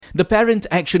The Parent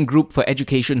Action Group for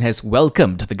Education has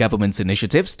welcomed the government's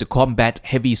initiatives to combat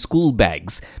heavy school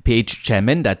bags. Page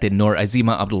Chairman Datin Noor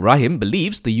Azima Abdul Rahim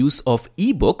believes the use of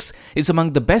e-books is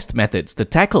among the best methods to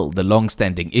tackle the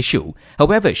long-standing issue.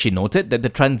 However, she noted that the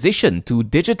transition to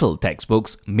digital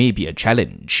textbooks may be a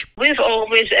challenge. We've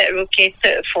always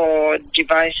advocated for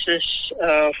devices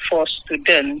for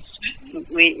students.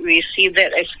 We see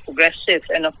that as progressive,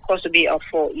 and of course we are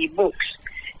for e-books.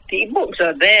 The e-books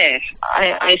are there.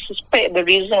 I suspect the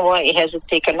reason why it hasn't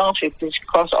taken off is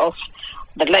because of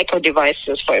the lack of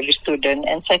devices for every student.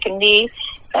 And secondly,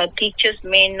 teachers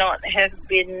may not have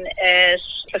been as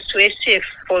persuasive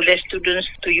for their students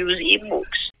to use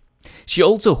e-books. She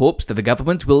also hopes that the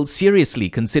government will seriously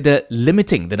consider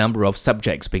limiting the number of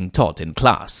subjects being taught in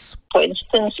class. For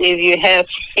instance, if you have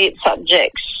 8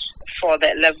 subjects for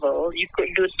that level, you could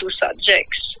do 2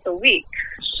 subjects a week.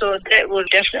 So that will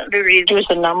definitely reduce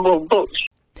the number of books.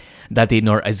 Datin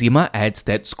Noor Azima adds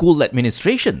that school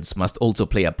administrations must also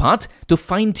play a part to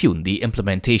fine-tune the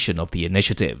implementation of the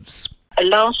initiatives.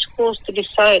 Allow schools to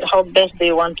decide how best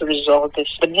they want to resolve this.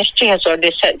 The ministry has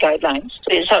already set guidelines.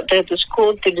 It's up to the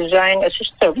school to design a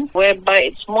system whereby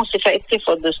it's most effective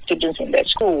for the students in that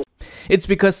school. It's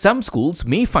because some schools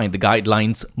may find the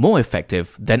guidelines more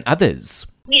effective than others.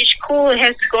 Each school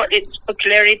has got its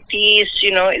peculiarities,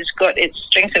 it's got its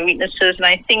strengths and weaknesses, and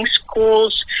I think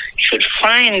schools should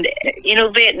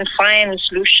innovate and find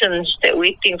solutions that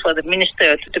waiting for the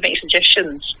minister to make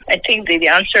suggestions. I think the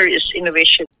answer is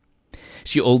innovation.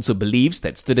 She also believes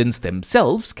that students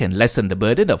themselves can lessen the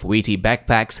burden of weighty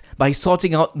backpacks by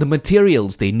sorting out the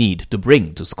materials they need to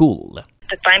bring to school.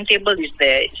 The timetable is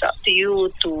there. It's up to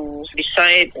you to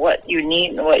decide what you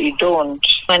need and what you don't.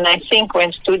 And I think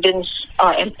when students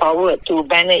are empowered to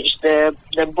manage the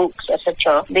books,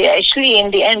 etc., they actually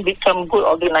in the end become good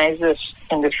organizers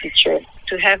in the future.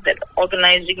 To have that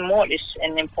organizing mode is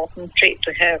an important trait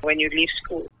to have when you leave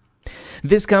school.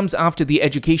 This comes after the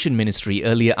Education Ministry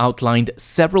earlier outlined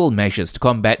several measures to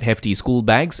combat hefty school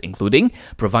bags, including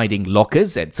providing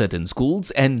lockers at certain schools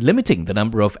and limiting the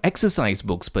number of exercise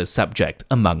books per subject,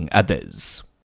 among others.